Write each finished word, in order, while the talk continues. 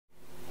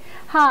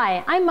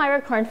Hi, I'm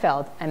Myra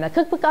Kornfeld. I'm a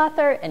cookbook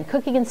author and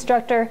cooking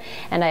instructor,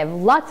 and I have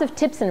lots of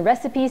tips and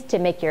recipes to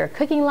make your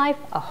cooking life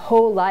a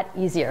whole lot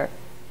easier.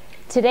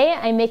 Today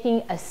I'm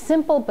making a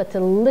simple but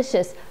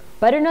delicious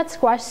butternut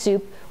squash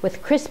soup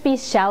with crispy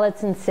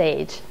shallots and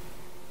sage.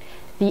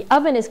 The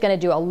oven is going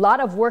to do a lot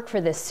of work for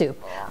this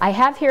soup. I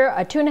have here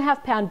a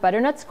 2.5 pound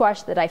butternut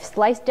squash that I've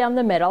sliced down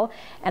the middle,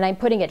 and I'm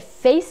putting it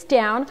face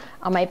down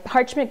on my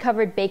parchment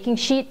covered baking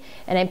sheet,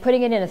 and I'm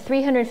putting it in a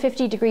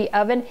 350-degree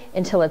oven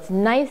until it's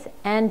nice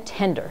and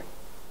tender.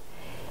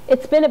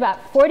 It's been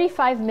about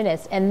 45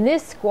 minutes and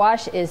this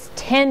squash is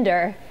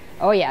tender.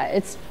 Oh yeah,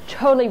 it's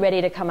totally ready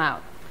to come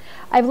out.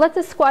 I've let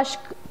the squash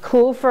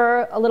cool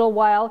for a little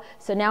while,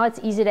 so now it's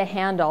easy to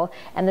handle,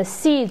 and the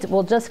seeds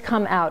will just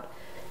come out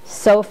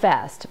so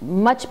fast,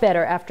 much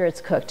better after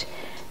it's cooked.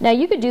 Now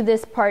you could do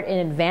this part in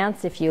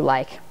advance if you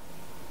like.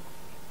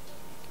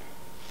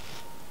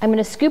 I'm going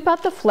to scoop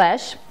out the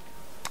flesh,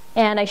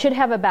 and I should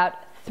have about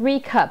 3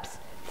 cups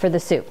for the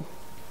soup.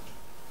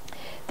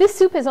 This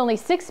soup has only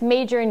 6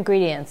 major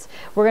ingredients.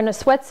 We're going to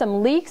sweat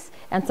some leeks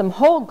and some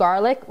whole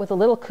garlic with a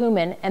little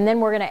cumin, and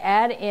then we're going to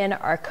add in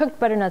our cooked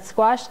butternut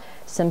squash,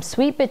 some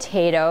sweet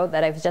potato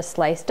that I've just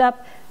sliced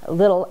up, a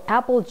little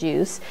apple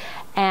juice,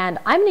 and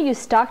I'm going to use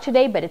stock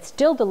today, but it's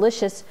still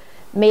delicious,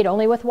 made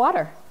only with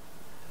water.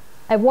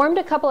 I've warmed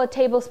a couple of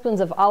tablespoons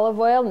of olive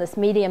oil in this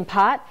medium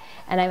pot,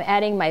 and I'm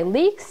adding my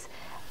leeks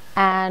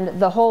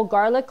and the whole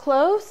garlic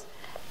cloves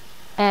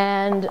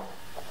and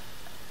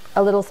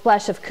a little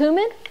splash of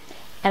cumin,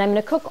 and I'm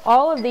going to cook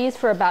all of these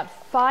for about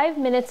 5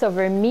 minutes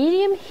over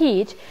medium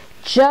heat,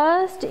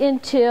 just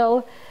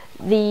until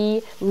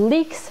the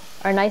leeks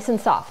are nice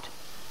and soft.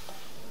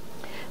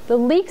 The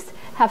leeks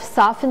have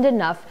softened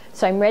enough,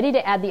 so I'm ready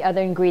to add the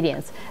other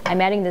ingredients. I'm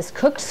adding this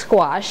cooked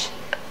squash,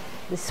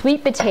 the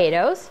sweet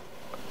potatoes,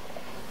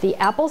 the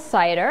apple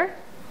cider,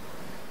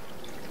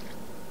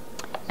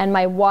 and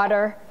my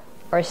water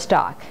or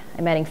stock.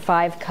 I'm adding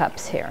 5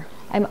 cups here.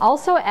 I'm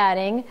also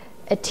adding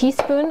a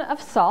teaspoon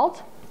of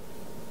salt.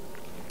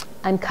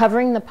 I'm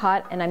covering the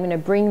pot, and I'm going to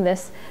bring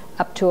this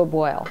up to a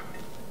boil.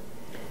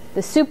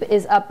 The soup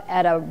is up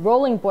at a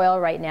rolling boil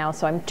right now,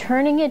 so I'm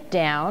turning it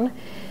down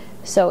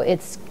so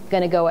it's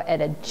going to go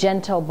at a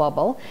gentle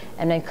bubble,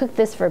 and I cook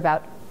this for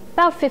about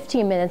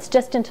 15 minutes,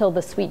 just until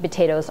the sweet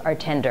potatoes are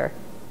tender.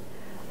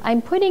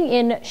 I'm putting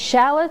in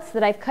shallots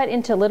that I've cut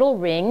into little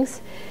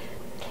rings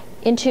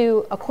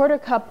into a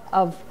 1/4 cup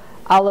of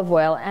olive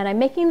oil, and I'm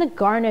making the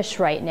garnish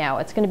right now.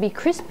 It's going to be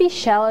crispy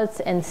shallots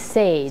and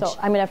sage. So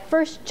I'm going to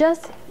first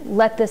just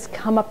let this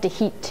come up to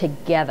heat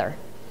together.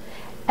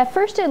 At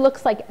first it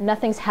looks like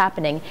nothing's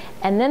happening,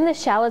 and then the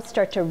shallots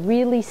start to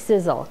really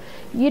sizzle.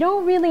 You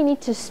don't really need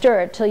to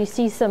stir it till you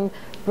see some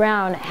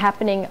brown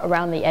happening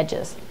around the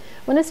edges.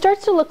 When it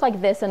starts to look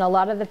like this and a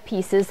lot of the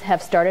pieces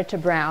have started to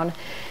brown,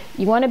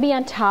 you want to be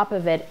on top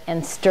of it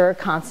and stir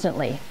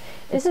constantly.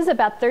 This is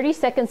about 30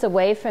 seconds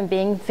away from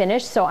being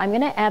finished, so I'm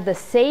going to add the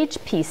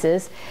sage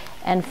pieces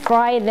and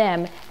fry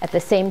them at the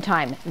same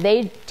time.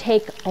 They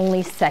take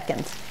only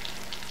seconds.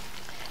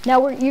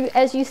 Now,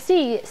 as you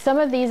see, some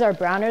of these are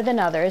browner than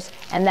others,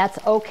 and that's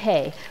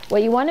okay.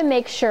 What you want to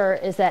make sure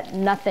is that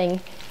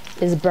nothing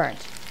is burnt.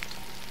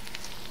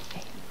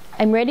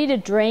 I'm ready to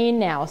drain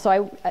now,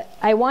 so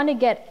I want to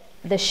get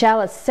the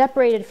shallots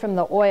separated from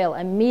the oil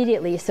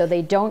immediately so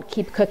they don't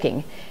keep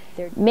cooking.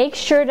 Make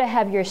sure to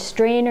have your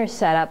strainer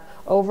set up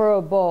over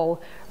a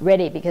bowl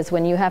ready, because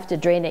when you have to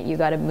drain it, you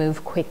got to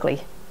move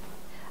quickly.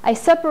 I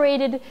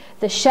separated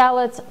the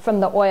shallots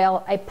from the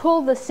oil. I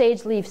pulled the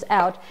sage leaves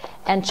out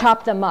and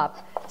chopped them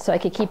up so I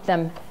could keep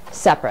them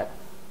separate.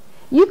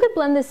 You could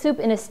blend this soup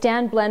in a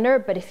stand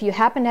blender, but if you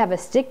happen to have a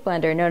stick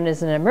blender known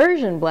as an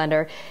immersion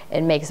blender,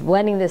 it makes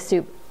blending this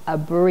soup a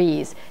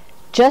breeze.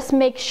 Just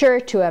make sure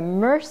to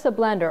immerse the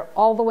blender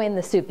all the way in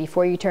the soup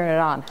before you turn it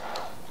on.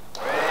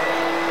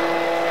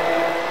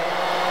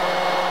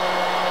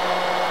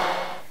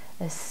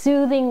 A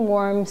soothing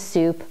warm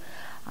soup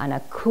on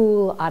a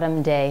cool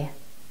autumn day.